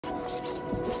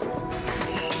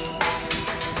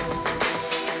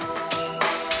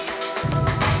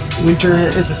Winter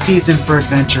is a season for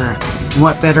adventure.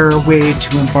 What better way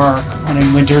to embark on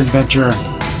a winter adventure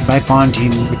by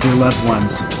bonding with your loved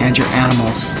ones and your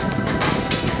animals?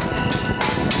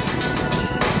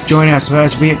 Join us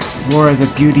as we explore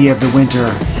the beauty of the winter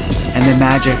and the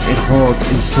magic it holds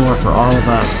in store for all of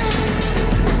us.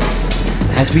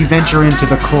 As we venture into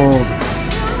the cold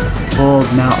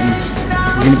mountains,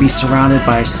 we're going to be surrounded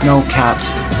by snow-capped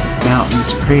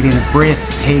mountains, creating a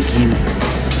breathtaking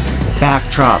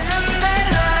backdrop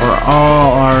for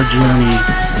all our journey.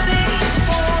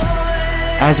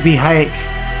 As we hike,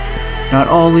 not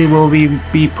only will we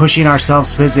be pushing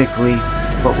ourselves physically,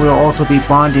 but we'll also be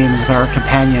bonding with our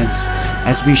companions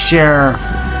as we share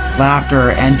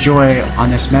laughter and joy on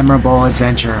this memorable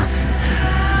adventure.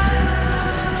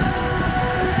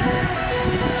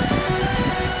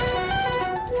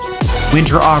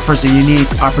 Winter offers a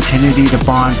unique opportunity to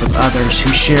bond with others who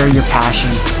share your passion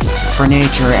for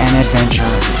nature and adventure.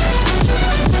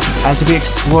 As we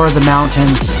explore the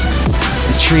mountains,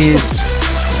 the trees,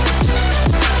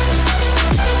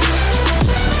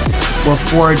 we'll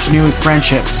forge new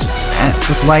friendships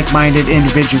with like-minded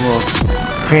individuals,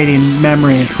 creating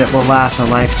memories that will last a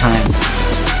lifetime.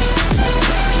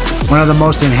 One of the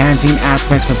most enhancing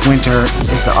aspects of winter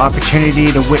is the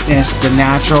opportunity to witness the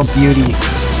natural beauty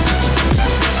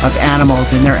of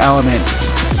animals in their element.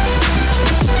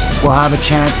 We'll have a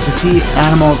chance to see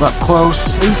animals up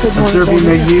close, observing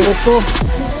their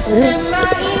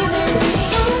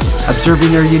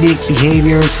unique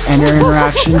behaviors and their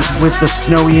interactions with the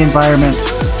snowy environment.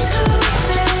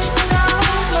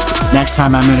 Next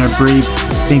time I'm going to be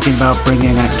thinking about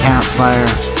bringing a campfire,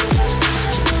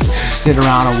 sit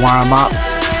around and warm up,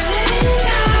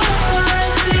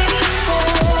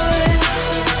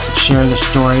 share the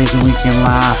stories, and we can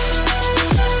laugh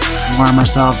and warm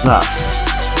ourselves up.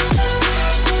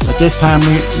 But this time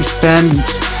we spend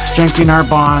strengthening our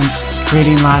bonds,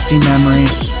 creating lasting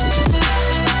memories.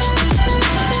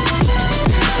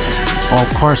 Well,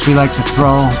 of course, we like to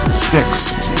throw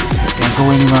sticks. Can't go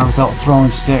anywhere without throwing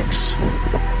sticks.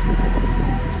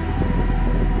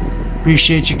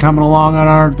 Appreciate you coming along on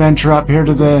our adventure up here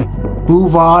to the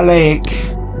Bouvah Lake.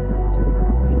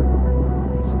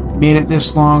 Made it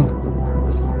this long.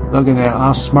 Look at that,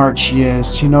 how smart she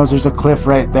is. She knows there's a cliff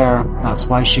right there. That's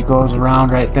why she goes around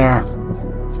right there.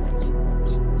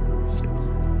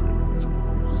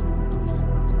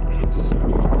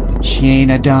 She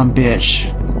ain't a dumb bitch.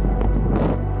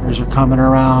 There's her coming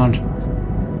around.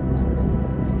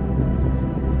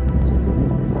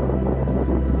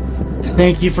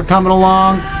 Thank you for coming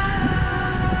along.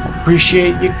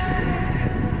 Appreciate you.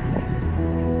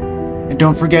 And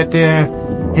don't forget to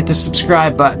hit the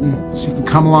subscribe button so you can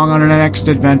come along on our next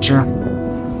adventure.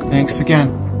 Thanks again.